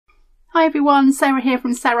Hi everyone, Sarah here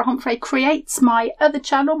from Sarah Humphrey Creates, my other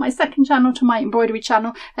channel, my second channel to my embroidery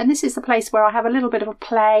channel, and this is the place where I have a little bit of a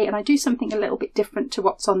play and I do something a little bit different to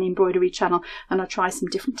what's on the embroidery channel, and I try some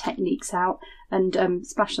different techniques out and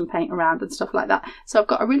splash some paint around and stuff like that. So I've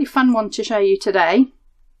got a really fun one to show you today.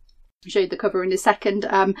 I'll show you the cover in a second.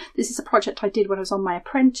 This is a project I did when I was on my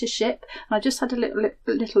apprenticeship, and I just had a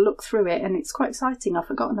little look through it, and it's quite exciting. I've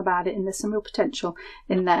forgotten about it and there's some real potential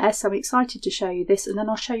in there, so I'm excited to show you this, and then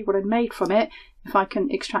I'll show you what I made from it if I can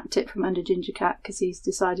extract it from under Ginger Cat, because he's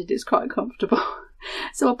decided it's quite comfortable.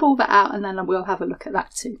 So I'll pull that out and then we'll have a look at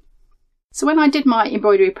that too. So when I did my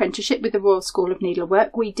embroidery apprenticeship with the Royal School of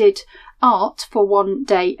Needlework, we did art for 1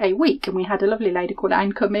 day a week, and we had a lovely lady called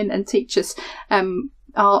Anne come in and teach us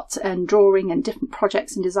art and drawing and different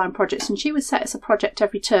projects and design projects, and she would set us a project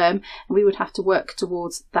every term and we would have to work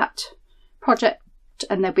towards that project,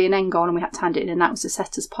 and there'd be an end goal and we had to hand it in, and that was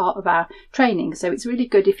set as part of our training. So it's really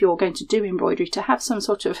good if you're going to do embroidery to have some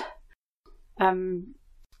sort of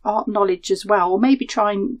art knowledge as well, or maybe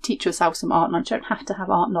try and teach yourself some art knowledge. You don't have to have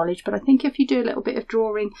art knowledge, but I think if you do a little bit of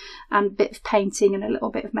drawing and a bit of painting and a little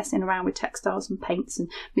bit of messing around with textiles and paints and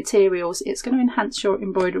materials, it's going to enhance your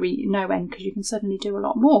embroidery no end, because you can suddenly do a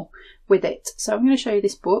lot more with it. So I'm going to show you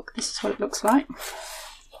this book. This is what it looks like.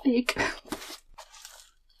 Big.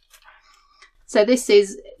 So this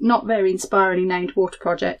is not very inspiringly named Water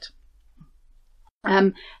Project.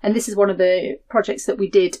 And this is one of the projects that we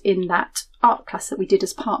did in that art class that we did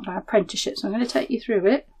as part of our apprenticeship. So I'm going to take you through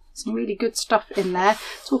it. Some really good stuff in there.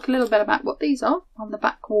 Talk a little bit about what these are on the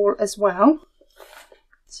back wall as well.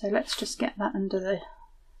 So let's just get that under the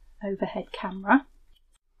overhead camera.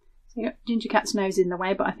 So you've got Ginger Cat's nose in the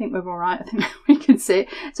way, but I think we're all right. I think we can see it.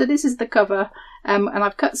 So this is the cover, and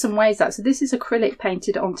I've cut some waves out. So this is acrylic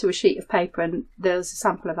painted onto a sheet of paper, and there's a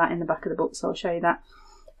sample of that in the back of the book, so I'll show you that.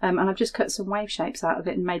 And I've just cut some wave shapes out of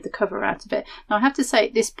it and made the cover out of it. Now I have to say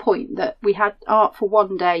at this point that we had art for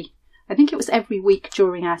 1 day. I think it was every week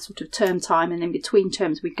during our sort of term time, and in between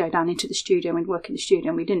terms we'd go down into the studio and we'd work in the studio,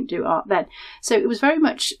 and we didn't do art then. So it was very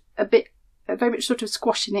much sort of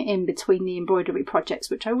squashing it in between the embroidery projects,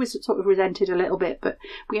 which I always sort of resented a little bit, but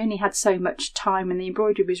we only had so much time, and the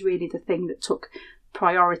embroidery was really the thing that took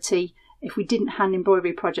priority. If we didn't hand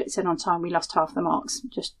embroidery projects in on time, we lost half the marks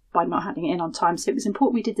just by not handing it in on time. So it was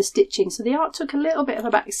important we did the stitching. So the art took a little bit of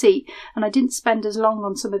a back seat, and I didn't spend as long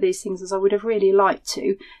on some of these things as I would have really liked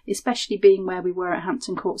to, especially being where we were at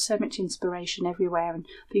Hampton Court. So much inspiration everywhere, and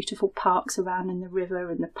beautiful parks around, and the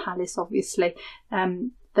river and the palace, obviously.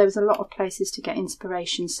 There was a lot of places to get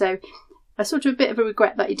inspiration. So a sort of a bit of a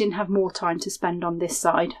regret that you didn't have more time to spend on this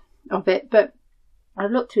side of it. But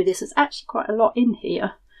I've looked through this. There's actually quite a lot in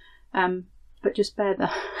here. But just bear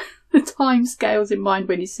the time scales in mind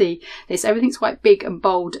when you see this. Everything's quite big and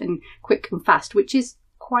bold and quick and fast, which is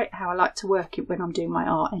quite how I like to work it when I'm doing my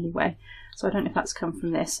art anyway. So I don't know if that's come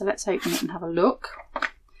from this. So let's open it and have a look.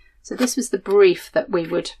 So this was the brief that we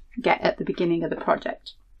would get at the beginning of the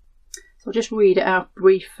project. So I'll just read it out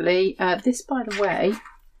briefly. This, by the way,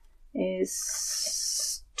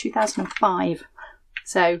 is 2005.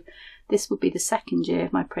 So this will be the second year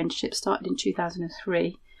of my apprenticeship. Started in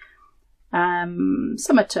 2003.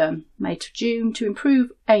 Summer term, May to June,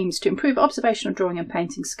 aims to improve observational drawing and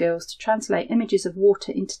painting skills, to translate images of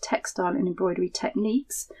water into textile and embroidery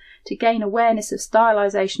techniques, to gain awareness of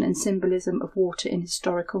stylisation and symbolism of water in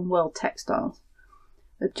historical and world textiles.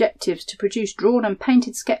 Objectives: to produce drawn and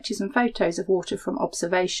painted sketches and photos of water from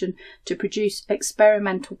observation, to produce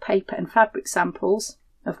experimental paper and fabric samples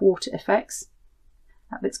of water effects.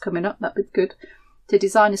 That bit's coming up, that bit's good. To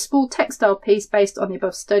design a small textile piece based on the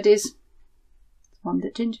above studies. One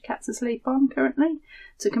that Ginger Cat's asleep on currently.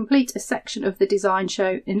 To complete a section of the design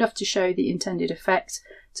enough to show the intended effect.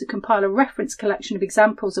 To compile a reference collection of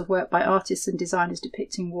examples of work by artists and designers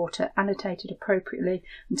depicting water, annotated appropriately,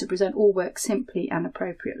 and to present all work simply and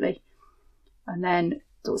appropriately. And then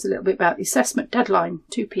talks a little bit about the assessment deadline,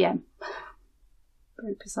 2 PM.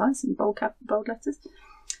 Very precise in bold letters.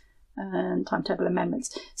 And timetable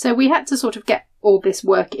amendments. So we had to sort of get all this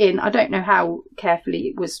work in. I don't know how carefully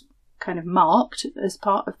it was kind of marked as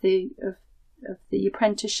part of the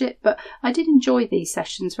apprenticeship, but I did enjoy these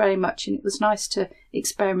sessions very much, and it was nice to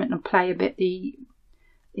experiment and play a bit. The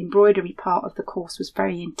embroidery part of the course was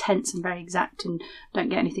very intense and very exact, and don't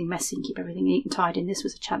get anything messy and keep everything neat and tidy, and this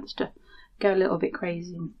was a chance to go a little bit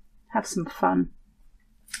crazy and have some fun.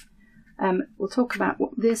 We'll talk about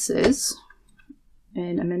what this is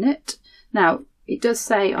in a minute. Now it does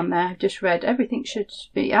say on there, I've just read, everything should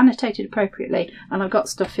be annotated appropriately, and I've got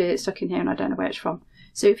stuff here stuck in here and I don't know where it's from.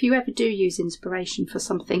 So if you ever do use inspiration for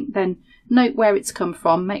something, then note where it's come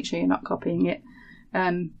from, make sure you're not copying it.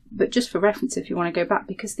 but just for reference if you want to go back,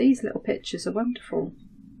 because these little pictures are wonderful.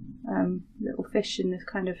 Little fish in this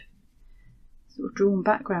kind of sort of drawn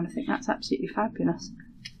background. I think that's absolutely fabulous.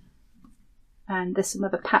 And there's some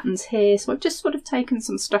other patterns here. So I've just sort of taken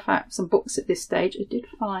some stuff out of some books at this stage. I did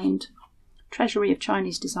find Treasury of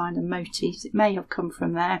Chinese Design and Motifs. It may have come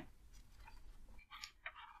from there.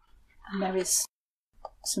 And there is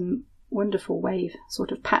some wonderful wave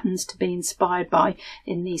sort of patterns to be inspired by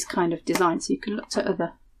in these kind of designs. So you can look to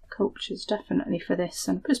other cultures definitely for this.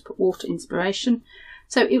 And just put water inspiration.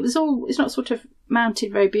 So it was all, it's not sort of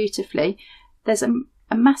mounted very beautifully. There's a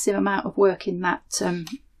massive amount of work in that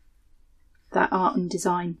that art and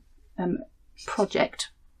design project.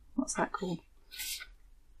 What's that called?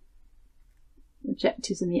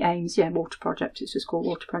 Objectives and the aims. Yeah, water project. It's just called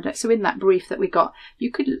water project. So in that brief that we got,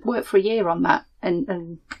 you could work for a year on that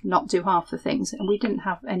and not do half the things. And we didn't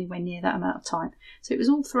have anywhere near that amount of time. So it was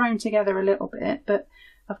all thrown together a little bit. But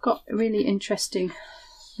I've got a really interesting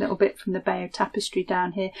little bit from the Bayeux Tapestry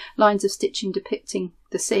down here. Lines of stitching depicting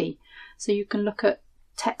the sea. So you can look at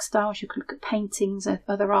textiles, you can look at paintings and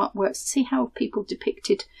other artworks, see how people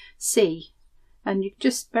depicted sea. And you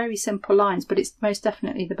just very simple lines, but it's most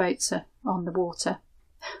definitely the boats are on the water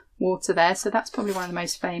there. So that's probably one of the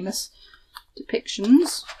most famous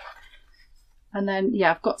depictions. And then,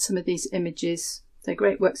 yeah, I've got some of these images. They're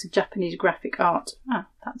great works of Japanese graphic art. Ah,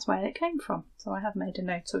 that's where it came from. So I have made a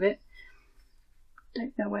note of it.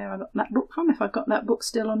 Don't know where I got that book from, if I've got that book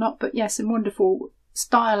still or not. But yes, some wonderful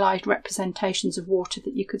stylised representations of water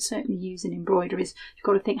that you could certainly use in embroideries. You've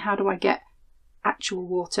got to think, how do I get actual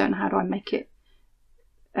water and how do I make it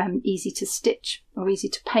easy to stitch or easy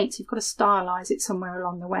to paint? So you've got to stylise it somewhere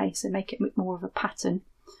along the way, so make it more of a pattern.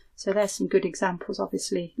 So there's some good examples.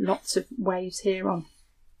 Obviously lots of waves here on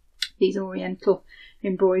these oriental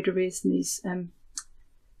embroideries and these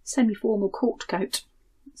semi-formal court coat,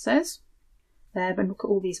 it says there. But look at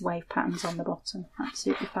all these wave patterns on the bottom,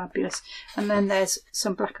 absolutely fabulous. And then there's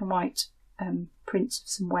some black and white prints of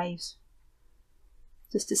some waves,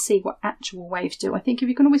 just to see what actual waves do. I think if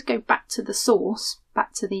you can always go back to the source,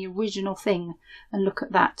 back to the original thing and look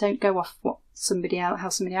at that, don't go off what somebody else, how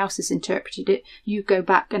somebody else has interpreted it. You go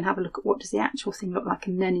back and have a look at what does the actual thing look like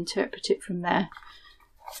and then interpret it from there.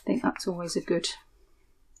 I think that's always a good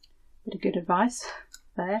bit of good advice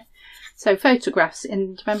there. So photographs,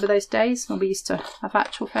 and remember those days when we used to have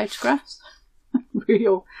actual photographs?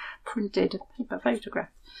 Real printed paper photograph.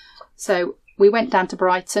 So we went down to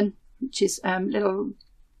Brighton, which is a little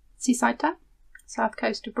seaside town, south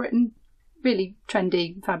coast of Britain. Really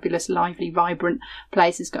trendy, fabulous, lively, vibrant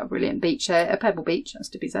place. It's got a brilliant beach, a pebble beach, that's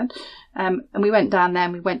to be said. And we went down there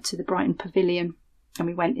and we went to the Brighton Pavilion and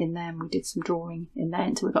we went in there and we did some drawing in there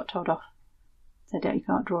until we got told off. Said, "No, you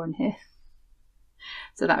can't draw in here."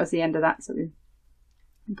 So that was the end of that. So we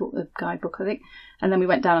bought the guidebook, I think. And then we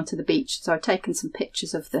went down onto the beach. So I've taken some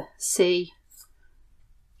pictures of the sea.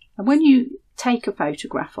 And when you take a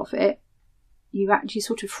photograph of it, you actually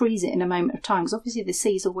sort of freeze it in a moment of time, because obviously the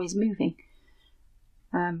sea is always moving.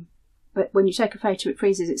 But when you take a photo, it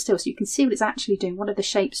freezes it still, so you can see what it's actually doing. What are the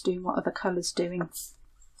shapes doing? What are the colours doing?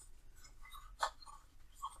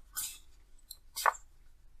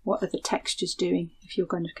 What are the textures doing? If you're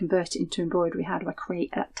going to convert it into embroidery, how do I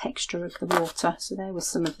create that texture of the water? So there was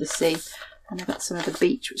some of the sea, and I've got some of the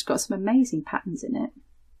beach, which has got some amazing patterns in it.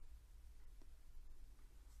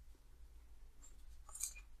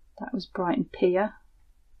 That was Brighton Pier.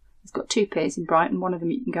 It's got two piers in Brighton. One of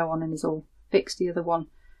them you can go on and is all fixed. The other one,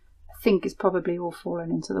 I think, is probably all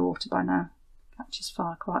fallen into the water by now. Catches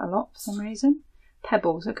fire quite a lot for some reason.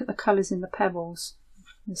 Pebbles. Look at the colours in the pebbles.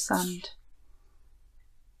 The sand.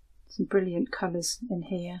 Some brilliant colours in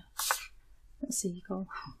here. That seagull.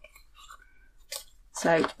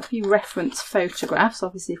 So a few reference photographs.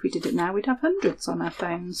 Obviously, if we did it now, we'd have hundreds on our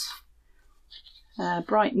phones.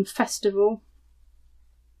 Brighton Festival.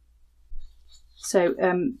 So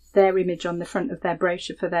their image on the front of their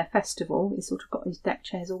brochure for their festival is sort of got these deck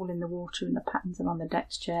chairs all in the water and the patterns are on the deck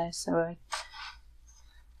chairs. So a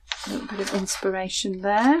little bit of inspiration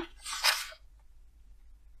there.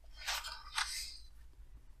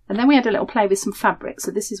 And then we had a little play with some fabric.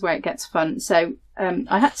 So this is where it gets fun. So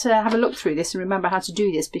I had to have a look through this and remember how to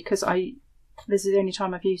do this, because this is the only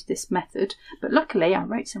time I've used this method. But luckily I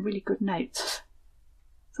wrote some really good notes,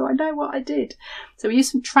 so I know what I did. So we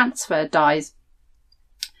used some transfer dyes.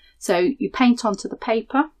 So you paint onto the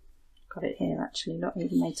paper, got it here actually, not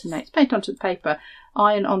even made some notes. Paint onto the paper,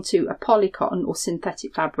 iron onto a polycotton or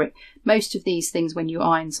synthetic fabric. Most of these things, when you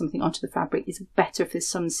iron something onto the fabric, is better if there's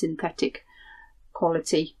some synthetic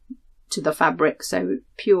quality to the fabric. So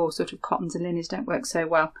pure sort of cottons and linens don't work so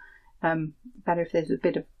well. Better if there's a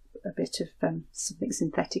bit of a bit of something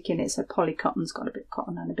synthetic in it. So polycotton's got a bit of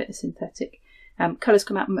cotton and a bit of synthetic. Colours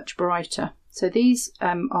come out much brighter. So these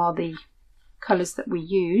are the colours that we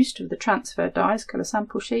used with the transfer dies. Colour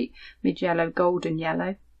sample sheet, mid yellow, golden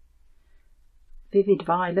yellow, vivid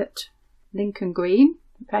violet, Lincoln green,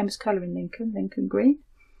 the famous colour in Lincoln, Lincoln green,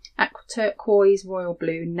 aqua turquoise, royal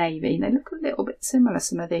blue, navy. They look a little bit similar,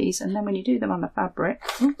 some of these, and then when you do them on the fabric,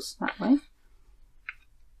 oops, that way,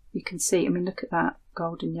 you can see, I mean, look at that,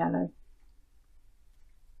 golden yellow.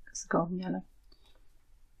 That's the golden yellow.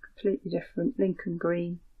 Completely different. Lincoln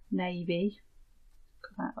green, navy.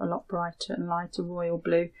 Look at that, a lot brighter and lighter. Royal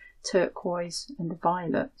blue, turquoise, and the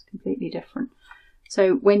violet. It's completely different.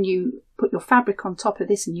 So when you put your fabric on top of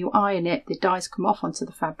this and you iron it, the dyes come off onto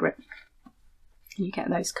the fabric. And you get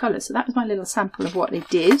those colours. So that was my little sample of what they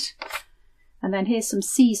did. And then here's some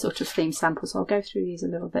sea sort of theme samples. I'll go through these a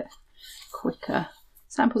little bit quicker.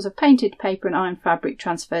 Samples of painted paper and iron fabric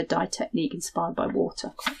transferred dye technique inspired by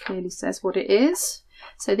water. Quite clearly says what it is.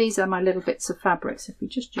 So these are my little bits of fabric. So if we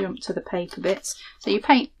just jump to the paper bits. So you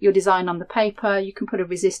paint your design on the paper. You can put a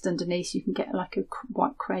resist underneath. You can get like a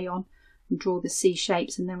white crayon and draw the C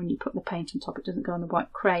shapes. And then when you put the paint on top, it doesn't go on the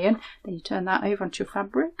white crayon. Then you turn that over onto your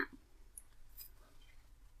fabric.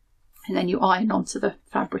 And then you iron onto the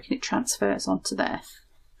fabric and it transfers onto there.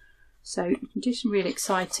 So you can do some really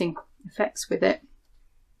exciting effects with it.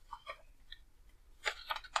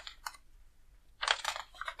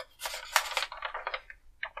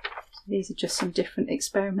 These are just some different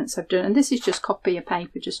experiments I've done, and this is just copier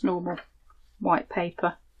paper, just normal white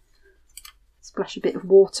paper. Splash a bit of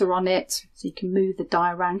water on it so you can move the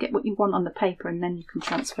dye around, get what you want on the paper, and then you can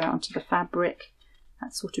transfer it onto the fabric.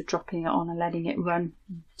 That's sort of dropping it on and letting it run,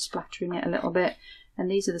 splattering it a little bit.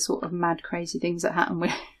 And these are the sort of mad crazy things that happen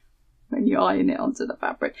when you iron it onto the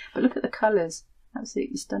fabric. But look at the colours,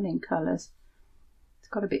 absolutely stunning colours. It's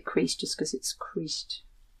got a bit creased just because it's creased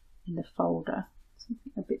in the folder.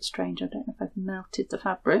 Something a bit strange. I don't know if I've melted the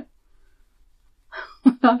fabric.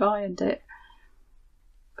 I've ironed it.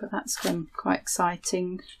 But that's quite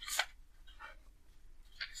exciting.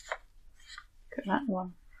 Look at that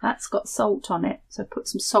one. That's got salt on it. So put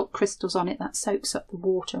some salt crystals on it. That soaks up the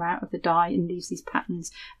water out of the dye and leaves these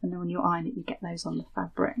patterns. And then when you iron it, you get those on the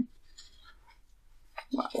fabric.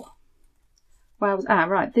 Wow. Well,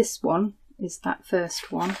 right, this one is that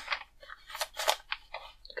first one.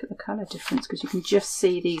 At the colour difference because you can just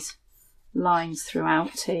see these lines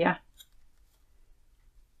throughout here.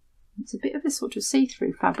 It's a bit of a sort of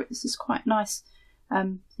see-through fabric. This is quite nice.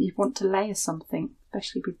 You want to layer something,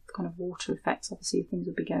 especially with kind of water effects. Obviously things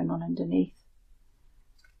will be going on underneath.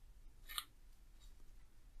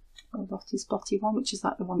 Got a Lottie Spotty one, which is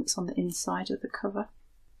like the one that's on the inside of the cover.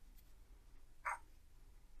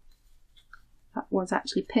 That one's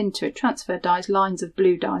actually pinned to it. Transfer dyes, lines of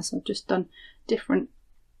blue dyes. So I've just done different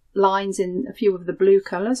lines in a few of the blue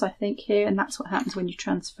colours I think here, and that's what happens when you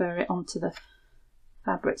transfer it onto the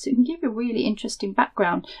fabric. So it can give you a really interesting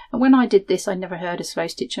background. And when I did this, I never heard of slow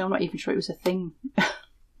stitching. I'm not even sure it was a thing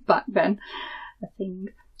back then,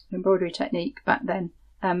 embroidery technique back then.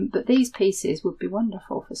 But these pieces would be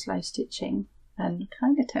wonderful for slow stitching, and I'm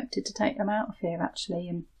kind of tempted to take them out of here actually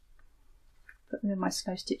and put them in my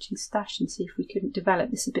slow stitching stash and see if we couldn't develop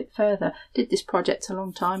this a bit further. Did this project a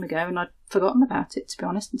long time ago and I'd forgotten about it, to be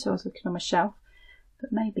honest, until I was looking on my shelf.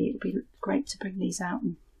 But maybe it would be great to bring these out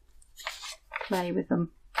and play with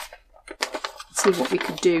them. See what we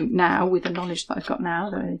could do now with the knowledge that I've got now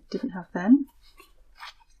that I didn't have then.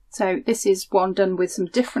 So this is one done with some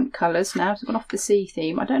different colours now. So I've gone off the sea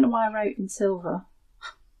theme. I don't know why I wrote in silver.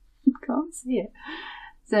 Can't see it.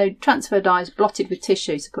 So transfer dyes blotted with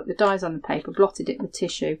tissue. So put the dyes on the paper, blotted it with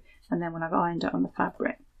tissue, and then when I've ironed it on the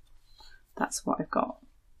fabric, that's what I've got.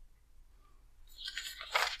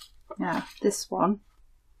 Now this one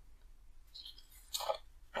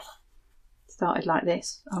started like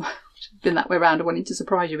this. Oh, should have been that way around. I wanted to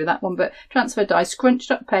surprise you with that one, but transfer dye,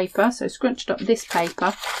 scrunched up paper. So scrunched up this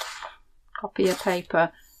paper, copier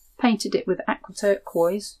paper, painted it with aqua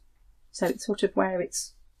turquoise. So it's sort of where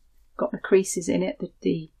it's got the creases in it,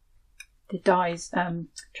 the dyes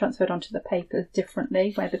transferred onto the paper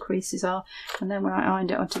differently where the creases are, and then when I ironed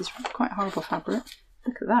it onto this quite horrible fabric,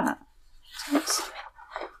 look at that. Oops.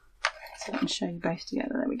 So I can show you both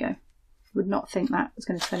together. There we go. Would not think that was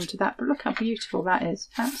going to turn into that, but look how beautiful that is.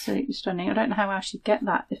 Absolutely stunning. I don't know how else you'd get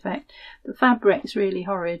that effect. The fabric is really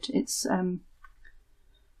horrid. It's I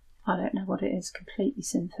don't know what it is, completely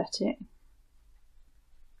synthetic.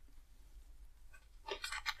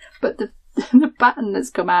 But the pattern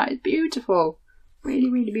that's come out is beautiful.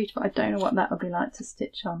 Really, really beautiful. I don't know what that would be like to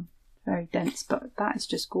stitch on. Very dense, but that is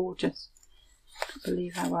just gorgeous. Can't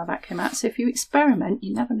believe how well that came out. So if you experiment,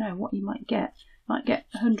 you never know what you might get. You might get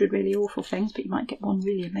 100 really awful things, but you might get one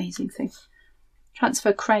really amazing thing.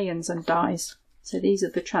 Transfer crayons and dies. So these are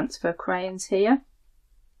the transfer crayons here.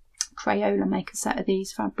 Crayola, make a set of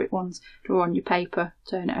these fabric ones, draw on your paper,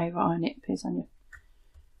 turn it over, iron it, appears on your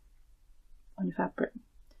fabric.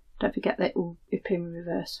 Don't forget that it will appear in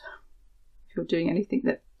reverse if you're doing anything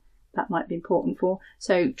that might be important for.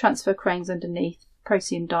 So transfer crayons underneath,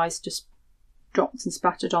 Procyon dies just dropped and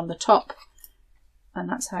splattered on the top, and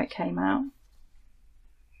that's how it came out.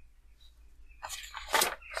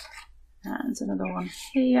 And there's another one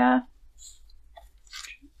here.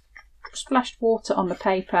 Splashed water on the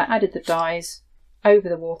paper, added the dyes over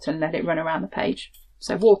the water and let it run around the page.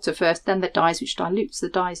 So water first, then the dyes, which dilutes the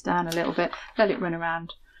dyes down a little bit, let it run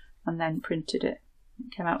around, and then printed it.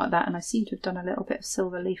 It came out like that, and I seem to have done a little bit of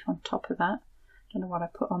silver leaf on top of that. Don't know what I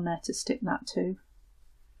put on there to stick that to,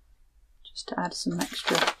 just to add some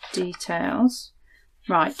extra details.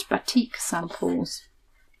 Right, batik samples.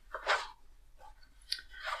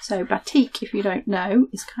 So batik, if you don't know,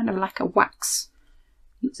 is kind of like a wax.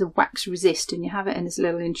 It's a wax resist, and you have it in this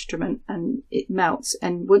little instrument and it melts,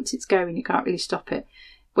 and once it's going you can't really stop it.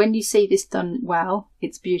 When you see this done well,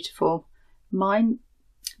 it's beautiful. Mine,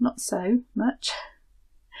 not so much.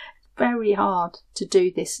 It's very hard to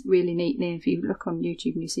do this really neatly. If you look on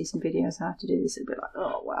YouTube and you see some videos how to do this, it'll be like,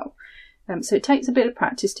 oh wow. So it takes a bit of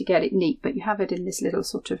practice to get it neat, but you have it in this little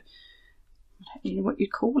sort of, I don't know what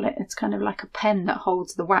you'd call it. It's kind of like a pen that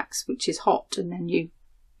holds the wax, which is hot, and then you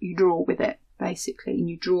draw with it basically, and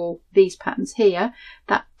you draw these patterns here.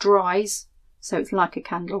 That dries, so it's like a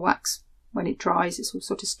candle wax. When it dries, it's all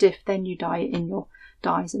sort of stiff. Then you dye it in your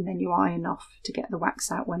dyes, and then you iron off to get the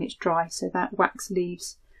wax out when it's dry. So that wax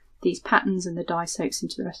leaves these patterns, and the dye soaks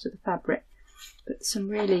into the rest of the fabric. But some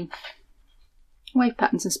really wave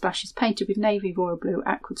patterns and splashes painted with navy, royal blue,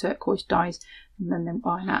 aqua turquoise dyes, and then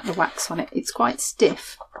iron out the wax on it. It's quite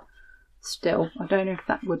stiff still. I don't know if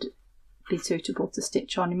that would be suitable to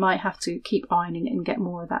stitch on. You might have to keep ironing it and get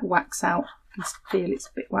more of that wax out. You can feel it's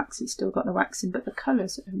a bit waxy, it's still got the wax in, but the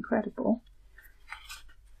colours are incredible.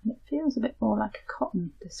 And it feels a bit more like a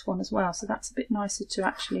cotton, this one as well, so that's a bit nicer to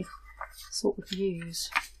actually sort of use.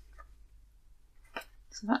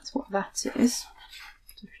 So that's what that is.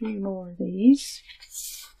 A few more of these.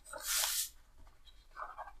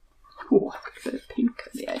 Oh, a bit of pink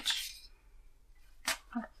at the edge.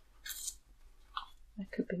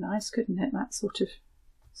 That could be nice, couldn't it? That sort of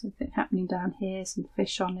something happening down here, some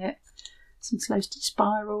fish on it, some slow stitch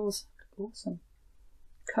spirals. Awesome.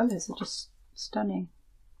 Colours are just stunning.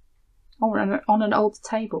 Oh, on an old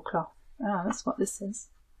tablecloth. Ah, that's what this is.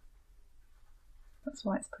 That's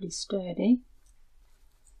why it's pretty sturdy.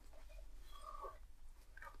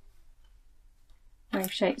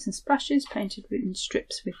 Wave shapes and splashes painted in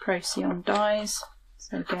strips with Procyon dyes.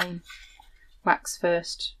 So again, wax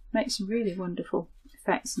first. Makes some really wonderful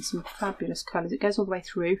effects and some fabulous colours. It goes all the way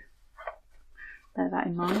through. Bear that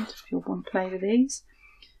in mind if you want to play with these.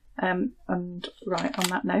 And right, on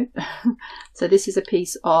that note, so this is a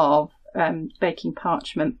piece of baking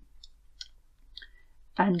parchment,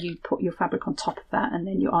 and you put your fabric on top of that, and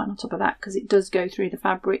then you iron on top of that, because it does go through the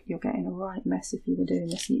fabric. You're getting a right mess if you were doing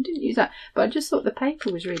this and you didn't use that. But I just thought the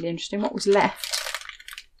paper was really interesting. What was left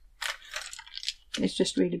is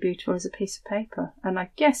just really beautiful as a piece of paper, and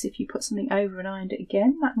I guess if you put something over and ironed it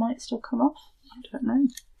again, that might still come off. I don't know,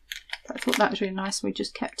 but I thought that was really nice. We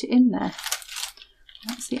just kept it in there.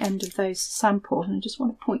 That's the end of those samples, and I just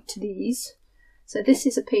want to point to these. So this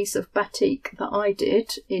is a piece of batik that I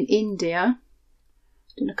did in India.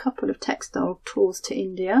 Did a couple of textile tours to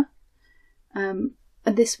India, and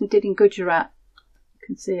this we did in Gujarat. You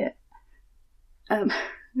can see it.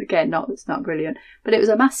 Again, it's not brilliant, but it was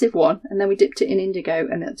a massive one, and then we dipped it in indigo,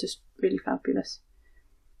 and it's just really fabulous.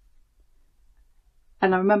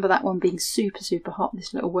 And I remember that one being super, super hot.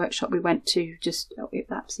 This little workshop we went to, just it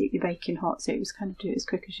was absolutely baking hot, so it was kind of do it as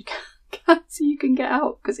quick as you can so you can get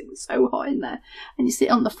out, because it was so hot in there. And you sit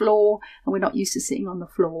on the floor, and we're not used to sitting on the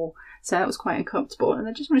floor, so that was quite uncomfortable. And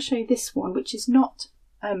I just want to show you this one, which is not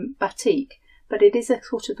batik, but it is a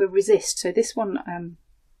sort of a resist. So this one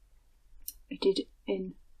we did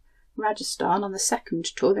in Rajasthan on the second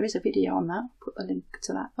tour. There is a video on that. I'll put the link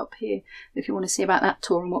to that up here if you want to see about that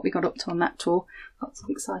tour and what we got up to on that tour. Lots of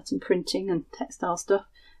exciting printing and textile stuff.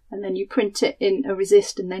 And then you print it in a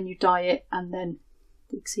resist, and then you dye it, and then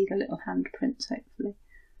you can see the little handprints hopefully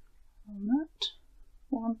on that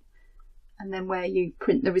one. And then where you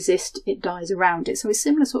print the resist, it dyes around it. So it's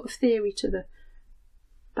similar sort of theory to the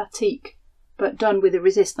batik, but done with a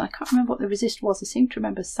resist. I can't remember what the resist was. I seem to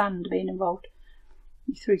remember sand being involved.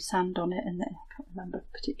 You threw sand on it, and then I can't remember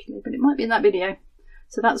particularly, but it might be in that video.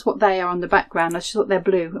 So that's what they are on the background. I just thought they're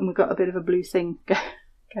blue, and we've got a bit of a blue thing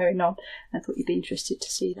going on. I thought you'd be interested to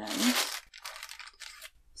see those.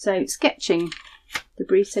 So sketching. The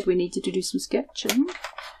brief said we needed to do some sketching.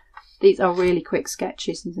 These are really quick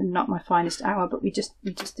sketches and not my finest hour, but we just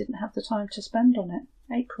didn't have the time to spend on it.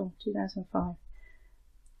 April 2005.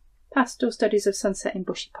 Pastel Studies of Sunset in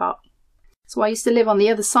Bushy Park. So I used to live on the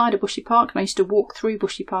other side of Bushy Park, and I used to walk through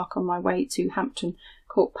Bushy Park on my way to Hampton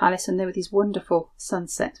Court Palace, and there were these wonderful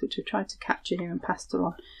sunsets which I tried to capture here in pastel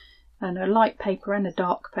on, and a light paper and a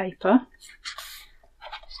dark paper.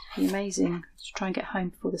 It'd be amazing to try and get home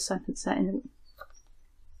before the sun had set in.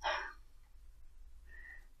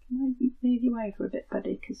 Can I move you over a bit,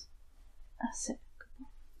 buddy? Because that's it.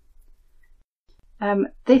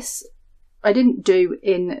 This I didn't do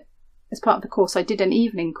as part of the course. I did an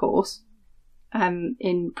evening course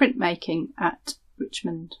in printmaking at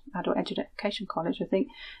Richmond Adult Education College, I think,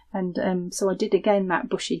 and so I did again that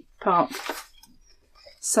Bushy Park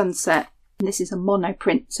sunset. And this is a mono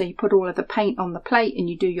print, so you put all of the paint on the plate and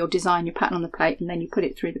you do your design, your pattern on the plate, and then you put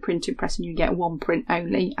it through the printing press and you get one print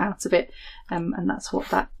only out of it, and that's what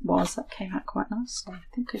that was. That came out quite nice. So I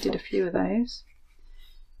think I did a few of those.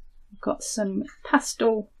 I've got some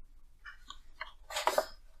pastel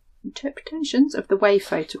interpretations of the wave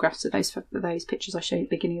photographs of those pictures I showed you at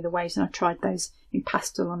the beginning of the waves, and I tried those in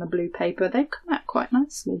pastel on a blue paper. They've come out quite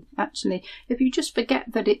nicely, actually. If you just forget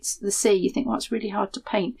that it's the sea, you think, well, it's really hard to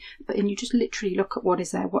paint, but then you just literally look at what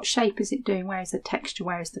is there, what shape is it doing, where is the texture,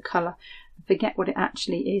 where is the colour, forget what it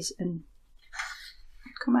actually is, and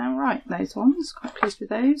come out right. Those ones, quite pleased with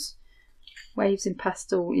those. Waves in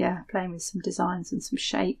pastel, yeah, playing with some designs and some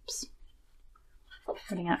shapes.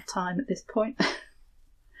 Running out of time at this point.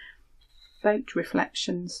 Boat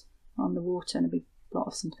reflections on the water and a big blot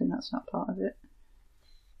of something, that's not part of it.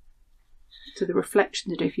 So the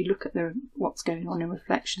reflection to do, if you look at what's going on in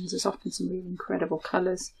reflections, there's often some really incredible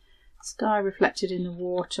colours. Sky reflected in the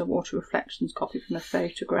water, water reflections copied from a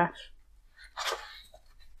photograph.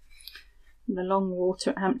 In the long water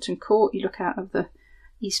at Hampton Court, you look out of the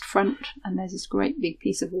east front and there's this great big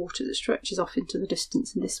piece of water that stretches off into the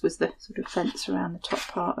distance, and this was the sort of fence around the top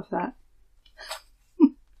part of that.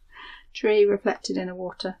 Tree reflected in the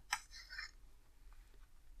water.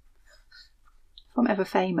 If I'm ever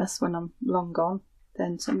famous when I'm long gone,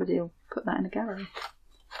 then somebody will put that in a gallery.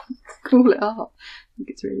 Call it art. I think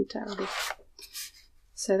it's really terrible.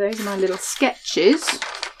 So those are my little sketches.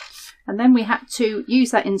 And then we had to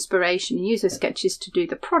use that inspiration and use those sketches to do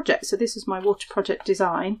the project. So this is my water project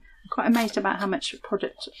design. I'm quite amazed about how much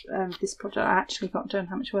this project I actually got done,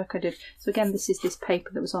 how much work I did. So again, this is this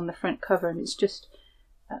paper that was on the front cover, and it's just,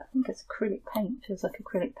 I think it's acrylic paint, feels like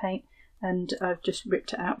acrylic paint, and I've just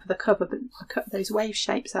ripped it out for the cover, but I cut those wave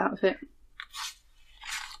shapes out of it.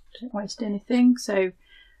 Don't waste anything. So,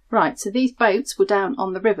 right, so these boats were down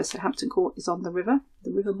on the river, so Hampton Court is on the River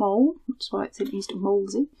Mole, that's why it's in East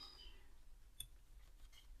Molesey.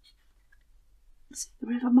 Is it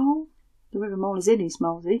the River Mole? The River Mole is in East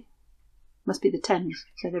Molesey. Must be the Thames.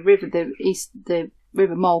 So the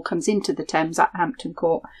River Mole comes into the Thames at Hampton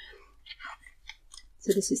Court.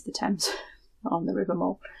 So this is the Thames on the River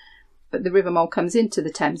Mole. But the River Mole comes into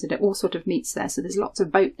the Thames and it all sort of meets there. So there's lots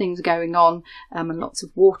of boat things going on, and lots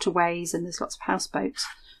of waterways, and there's lots of houseboats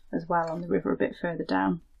as well on the river a bit further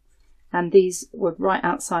down. And these were right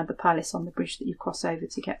outside the palace on the bridge that you cross over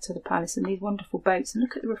to get to the palace. And these wonderful boats. And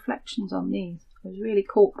look at the reflections on these. I was really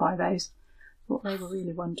caught by those. Thought they were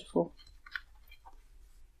really wonderful.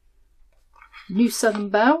 New Southern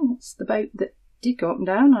Belle. It's the boat that did go up and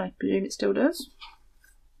down. I presume it still does.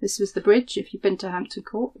 This was the bridge. If you've been to Hampton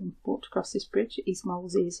Court and walked across this bridge, East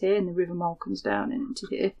Molesey is here and the River Mole comes down into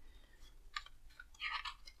here.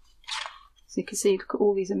 So you can see, look at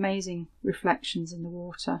all these amazing reflections in the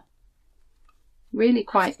water. Really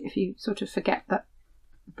quite, if you sort of forget that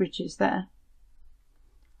the bridge is there.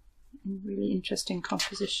 Really interesting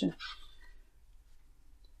composition.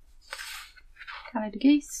 Canada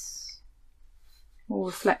geese. More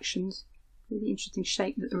reflections. Really interesting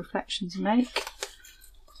shape that the reflections make.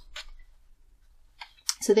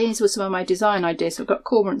 So these were some of my design ideas. So I've got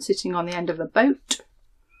cormorant sitting on the end of the boat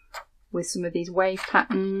with some of these wave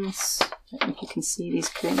patterns. I don't know if you can see these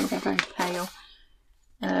clearly, they're very pale.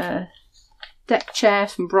 Deck chair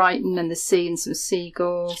from Brighton and the sea and some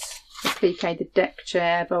seagulls. Applique the deck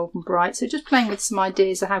chair, bold and bright. So just playing with some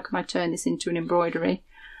ideas of how can I turn this into an embroidery.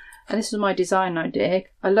 And this was my design idea.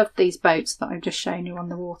 I loved these boats that I've just shown you on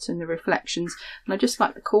the water and the reflections. And I just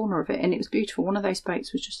liked the corner of it, and it was beautiful. One of those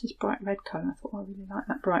boats was just this bright red colour. I thought, oh, I really like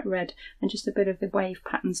that bright red. And just a bit of the wave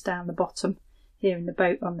patterns down the bottom here in the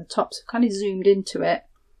boat on the top, so kind of zoomed into it.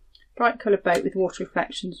 Bright coloured boat with water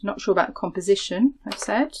reflections. Not sure about the composition, I've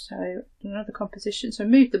said, so another composition. So I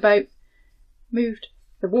moved the boat, moved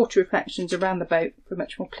the water reflections around the boat for a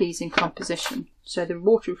much more pleasing composition. So the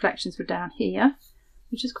water reflections were down here,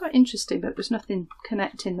 which is quite interesting, but there's nothing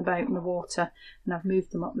connecting the boat and the water, and I've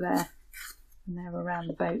moved them up there, and they're around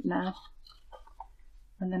the boat now.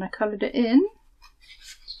 And then I coloured it in.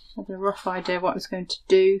 I had a rough idea what I was going to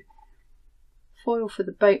do. Foil for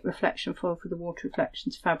the boat reflection, foil for the water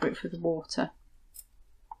reflections, fabric for the water.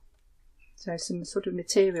 So some sort of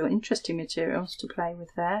material, interesting materials to play with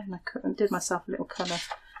there. And I did myself a little colour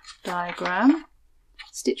diagram.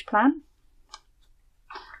 Stitch plan.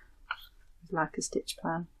 Like a stitch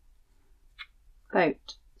plan.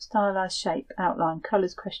 Boat, stylised shape, outline,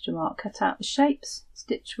 colours, question mark. Cut out the shapes,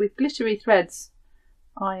 stitch with glittery threads,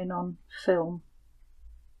 iron on film.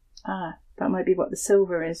 Ah, that might be what the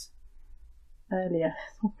silver is. Earlier,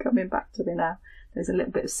 coming back to me now, there's a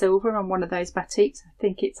little bit of silver on one of those batiks. I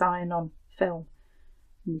think it's iron on film.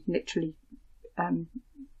 And you can literally,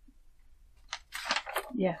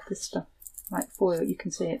 yeah, this stuff, like foil, you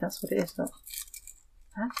can see it, that's what it is. Look.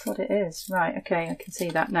 That's what it is. Right, okay, I can see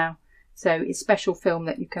that now. So it's special film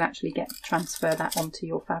that you can actually transfer that onto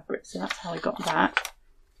your fabric. So that's how I got that,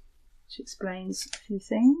 which explains a few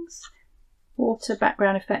things. Water,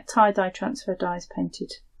 background effect, tie-dye transfer dyes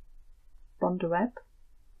painted. Bonder web,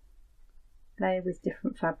 layer with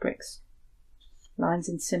different fabrics, lines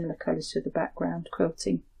in similar colours to the background,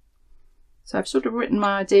 quilting. So I've sort of written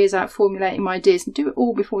my ideas out, formulating my ideas, and do it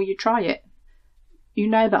all before you try it. You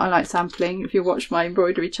know that I like sampling. If you watch my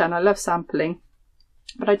embroidery channel, I love sampling,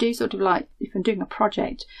 but I do sort of like, if I'm doing a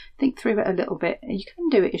project, think through it a little bit. You can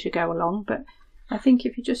do it as you go along, but I think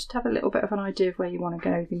if you just have a little bit of an idea of where you want to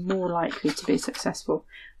go, you're more likely to be successful.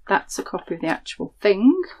 That's a copy of the actual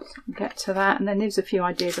thing. We'll get to that, and then there's a few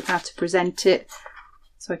ideas of how to present it.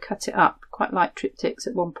 So I cut it up, quite like triptychs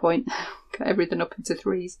at one point, cut everything up into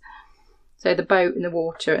threes. So the boat in the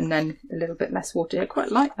water and then a little bit less water. I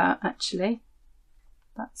quite like that actually.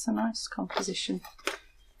 That's a nice composition.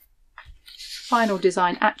 Final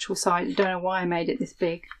design, actual size. I don't know why I made it this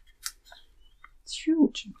big. It's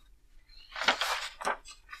huge.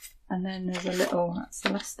 And then there's a little, that's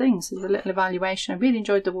the last thing, so there's a little evaluation. I really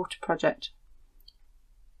enjoyed the water project.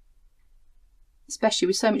 Especially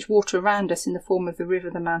with so much water around us in the form of the river,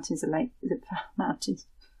 the mountains, the lake, the mountains.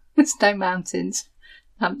 There's no mountains.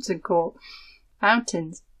 Hampton Court.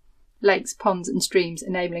 Mountains, lakes, ponds and streams,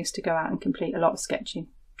 enabling us to go out and complete a lot of sketching.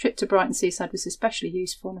 Trip to Brighton Seaside was especially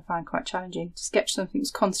useful and I found quite challenging. To sketch something that's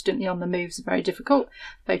constantly on the move is very difficult.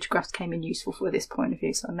 Photographs came in useful for this point of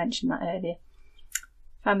view, so I mentioned that earlier.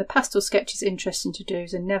 Found the pastel sketches interesting to do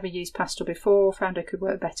as I never used pastel before. Found I could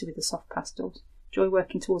work better with the soft pastels. Enjoy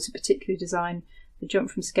working towards a particular design. The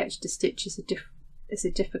jump from sketch to stitch is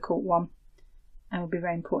a difficult one and will be a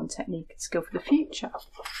very important technique and skill for the future.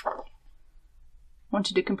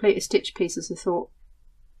 Wanted to complete a stitch piece as I thought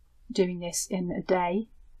doing this in a day.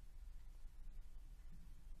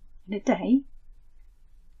 In a day?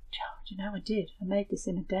 Oh, do you know I did? I made this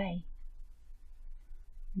in a day.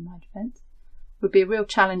 In my defence. Would be a real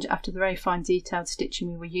challenge after the very fine detailed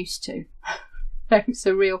stitching we were used to. It's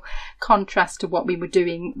a real contrast to what we were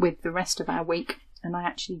doing with the rest of our week, and I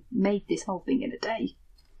actually made this whole thing in a day.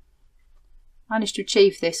 Managed to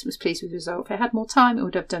achieve this, was pleased with the result. If I had more time, I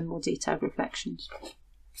would have done more detailed reflections.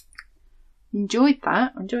 Enjoyed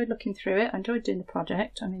that. I enjoyed looking through it. I enjoyed doing the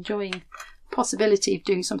project. I'm enjoying the possibility of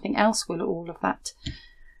doing something else with all of that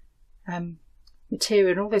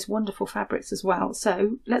material and all those wonderful fabrics as well.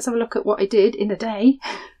 So let's have a look at what I did in a day.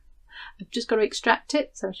 I've just got to extract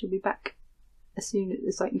it, so I shall be back as soon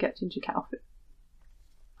as I can get Ginger Cat off it.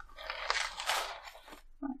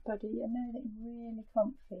 Right, buddy, I know that you're really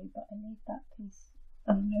comfy, but I need that piece.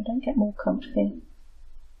 Oh no, don't get more comfy.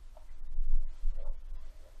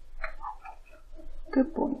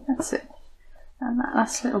 Good boy, that's it. And that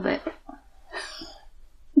last little bit.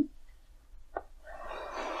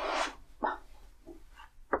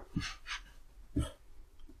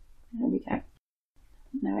 There we go.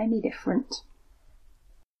 No, any different.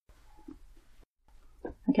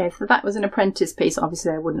 Okay, so that was an apprentice piece.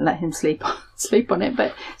 Obviously I wouldn't let him sleep on it,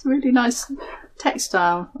 but it's a really nice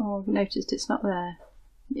textile. Oh, I've noticed it's not there.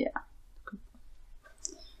 Yeah.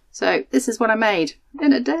 So this is what I made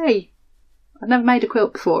in a day. I've never made a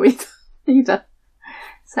quilt before either.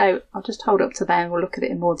 So I'll just hold up to there and we'll look at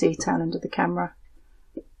it in more detail under the camera.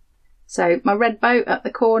 So my red boat at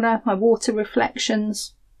the corner, my water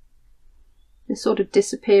reflections, they're sort of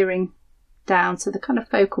disappearing down, so the kind of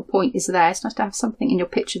focal point is there. It's nice to have something in your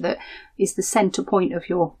picture that is the centre point of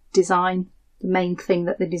your design. main thing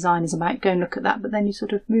that the design is about, go and look at that. But then you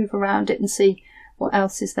sort of move around it and see what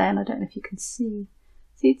else is there. And I don't know if you can see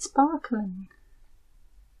it sparkling.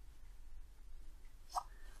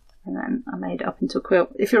 And then I made it up into a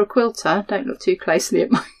quilt. If you're a quilter, don't look too closely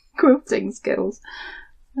at my quilting skills.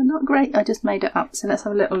 They're not great. I just made it up. So let's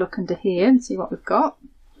have a little look under here and see what we've got.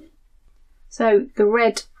 So the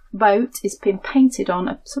red boat is been painted on.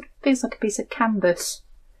 It sort of feels like a piece of canvas.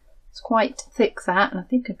 It's quite thick, that, and I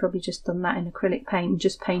think I've probably just done that in acrylic paint and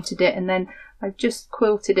just painted it, and then I've just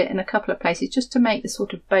quilted it in a couple of places just to make the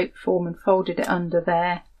sort of boat form and folded it under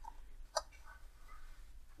there.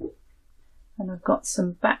 And I've got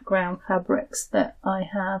some background fabrics that I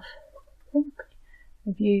have, I think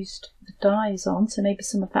I've used the dyes on, so maybe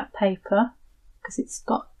some of that paper, because it's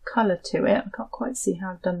got colour to it. I can't quite see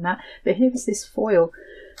how I've done that. But here was this foil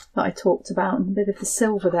that I talked about, and a bit of the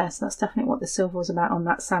silver there, so that's definitely what the silver was about on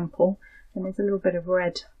that sample. And there's a little bit of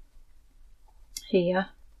red here.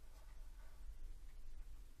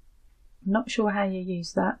 I'm not sure how you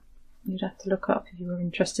use that. You'd have to look up if you were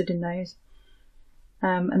interested in those.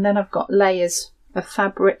 And then I've got layers of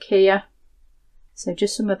fabric here. So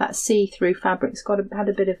just some of that see-through fabric. It's had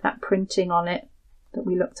a bit of that printing on it that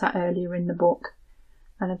we looked at earlier in the book.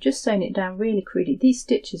 And I've just sewn it down really crudely. These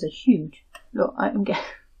stitches are huge. Look, I can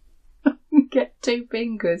get 2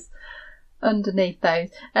 fingers underneath those.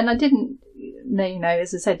 And I didn't know,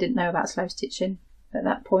 as I said, didn't know about slow stitching at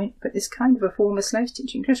that point. But this kind of a form of slow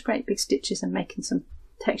stitching, just great big stitches and making some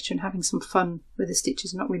texture and having some fun with the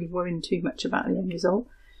stitches, not really worrying too much about the end result.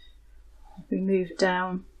 If we move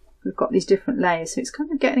down, we've got these different layers, so it's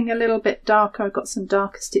kind of getting a little bit darker. I've got some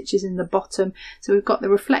darker stitches in the bottom, so we've got the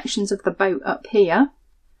reflections of the boat up here,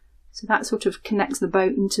 so that sort of connects the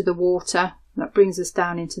boat into the water, that brings us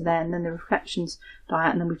down into there, and then the reflections die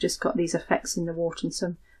out, and then we've just got these effects in the water and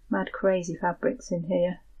some mad crazy fabrics in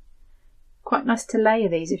here. Quite nice to layer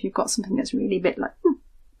these if you've got something that's really a bit like,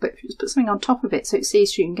 but if you just put something on top of it so it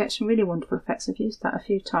sees through, you can get some really wonderful effects. I've used that a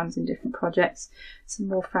few times in different projects. Some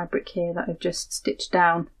more fabric here that I've just stitched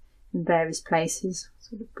down in various places.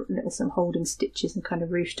 Sort of put some holding stitches and kind of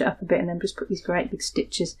ruched it up a bit, and then just put these great big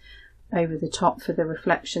stitches over the top for the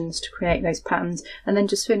reflections to create those patterns, and then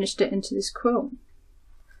just finished it into this quilt.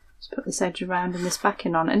 Just put this edge around and this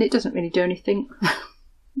backing on, and it doesn't really do anything.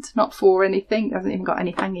 It's not for anything. It hasn't even got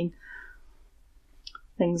any hanging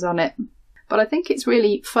things on it. But I think it's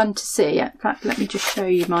really fun to see. In fact, let me just show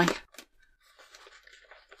you my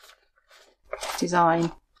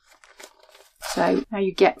design. So how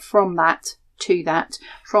you get from that to that,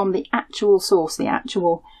 from the actual source, the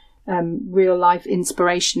actual real life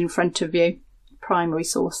inspiration in front of you, primary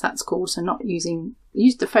source that's called. So not use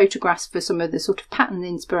the photographs for some of the sort of pattern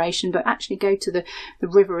inspiration, but actually go to the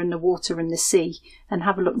river and the water and the sea and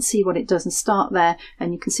have a look and see what it does, and start there,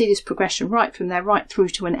 and you can see this progression right from there right through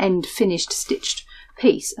to an end finished stitched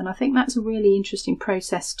piece. And I think that's a really interesting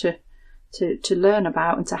process to learn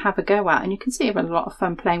about and to have a go at, and you can see I've had a lot of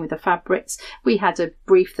fun playing with the fabrics. We had a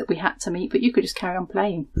brief that we had to meet, but you could just carry on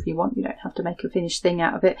playing if you want. You don't have to make a finished thing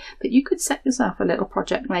out of it, but you could set yourself a little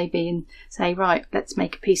project maybe and say, right, let's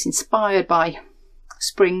make a piece inspired by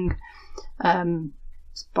spring,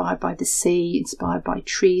 inspired by the sea, inspired by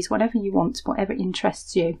trees, whatever you want, whatever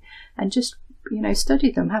interests you, and just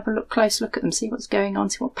study them, have a close look at them, see what's going on,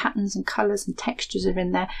 see what patterns and colours and textures are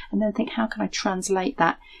in there, and then think, how can I translate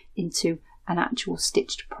that into an actual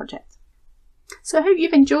stitched project? So I hope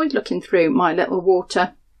you've enjoyed looking through my little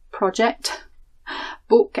water project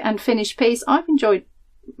book and finished piece. I've enjoyed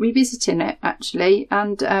revisiting it actually,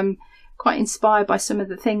 and quite inspired by some of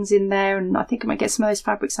the things in there, and I think I might get some of those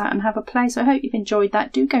fabrics out and have a play. So I hope you've enjoyed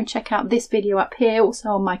that. Do go and check out this video up here, also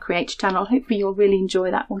on my Create channel. Hopefully you'll really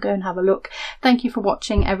enjoy that. We'll go and have a look. Thank you for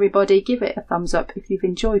watching, everybody. Give it a thumbs up if you've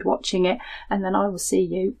enjoyed watching it, and then I will see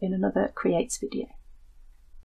you in another Creates video.